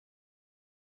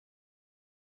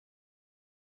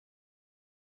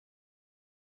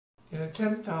In a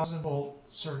 10,000 volt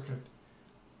circuit,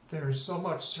 there is so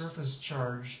much surface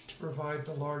charge to provide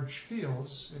the large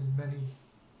fields in many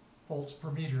volts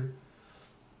per meter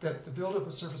that the buildup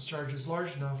of surface charge is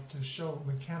large enough to show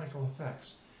mechanical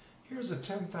effects. Here's a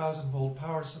 10,000 volt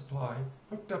power supply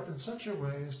hooked up in such a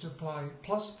way as to apply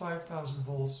plus 5,000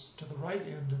 volts to the right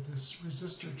end of this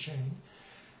resistor chain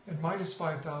and minus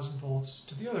 5,000 volts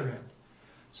to the other end.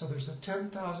 So there's a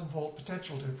 10,000 volt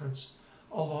potential difference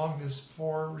along this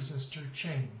 4 resistor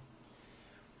chain.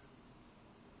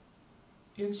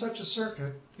 In such a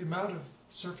circuit, the amount of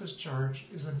surface charge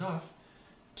is enough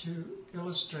to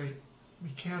illustrate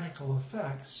mechanical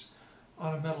effects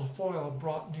on a metal foil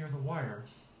brought near the wire.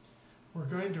 We're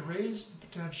going to raise the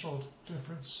potential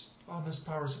difference on this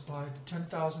power supply to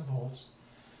 10,000 volts,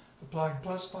 applying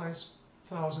plus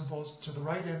 5,000 volts to the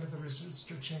right end of the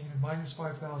resistor chain and minus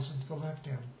 5,000 to the left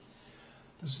end.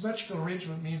 The symmetrical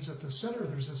arrangement means that the center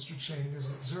of the resistor chain is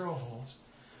at 0 volts,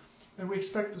 and we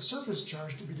expect the surface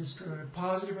charge to be distributed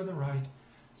positive on the right,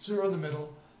 0 in the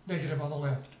middle, negative on the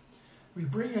left. We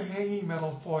bring a hanging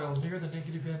metal foil near the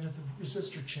negative end of the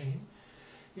resistor chain.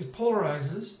 It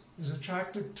polarizes, is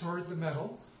attracted toward the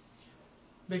metal,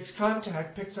 makes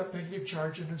contact, picks up negative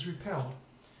charge, and is repelled.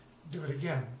 Do it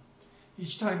again.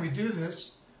 Each time we do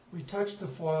this, we touch the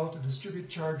foil to distribute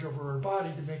charge over our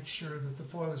body to make sure that the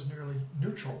foil is nearly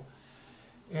neutral.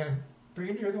 And bring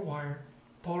it near the wire,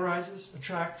 polarizes,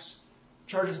 attracts,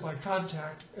 charges by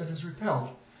contact, and is repelled.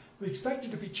 We expect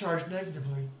it to be charged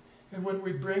negatively, and when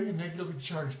we bring a negatively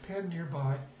charged pen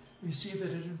nearby, we see that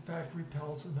it in fact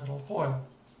repels the metal foil.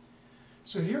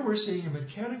 So here we're seeing a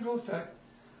mechanical effect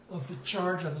of the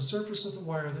charge on the surface of the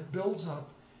wire that builds up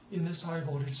in this high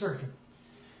voltage circuit.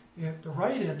 At the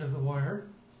right end of the wire,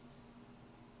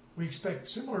 we expect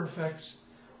similar effects,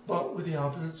 but with the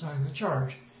opposite sign of the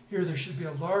charge. Here there should be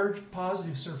a large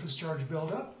positive surface charge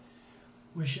buildup.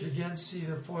 We should again see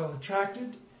the foil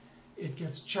attracted. It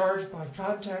gets charged by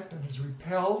contact and is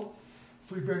repelled.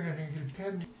 If we bring a negative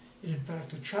pen, it in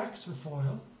fact attracts the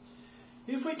foil.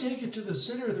 If we take it to the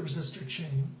center of the resistor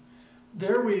chain,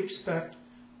 there we expect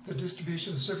the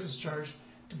distribution of surface charge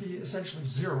to be essentially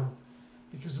 0,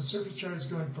 because the surface charge is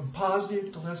going from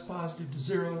positive to less positive to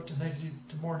 0 to negative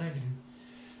to more negative.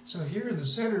 So here in the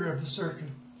center of the circuit,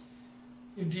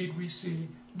 indeed we see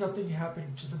nothing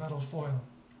happening to the metal foil.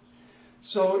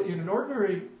 So in an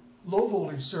ordinary low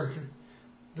voltage circuit,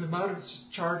 the amount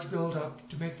of charge buildup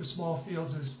to make the small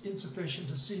fields is insufficient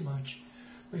to see much,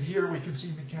 but here we can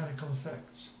see mechanical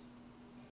effects.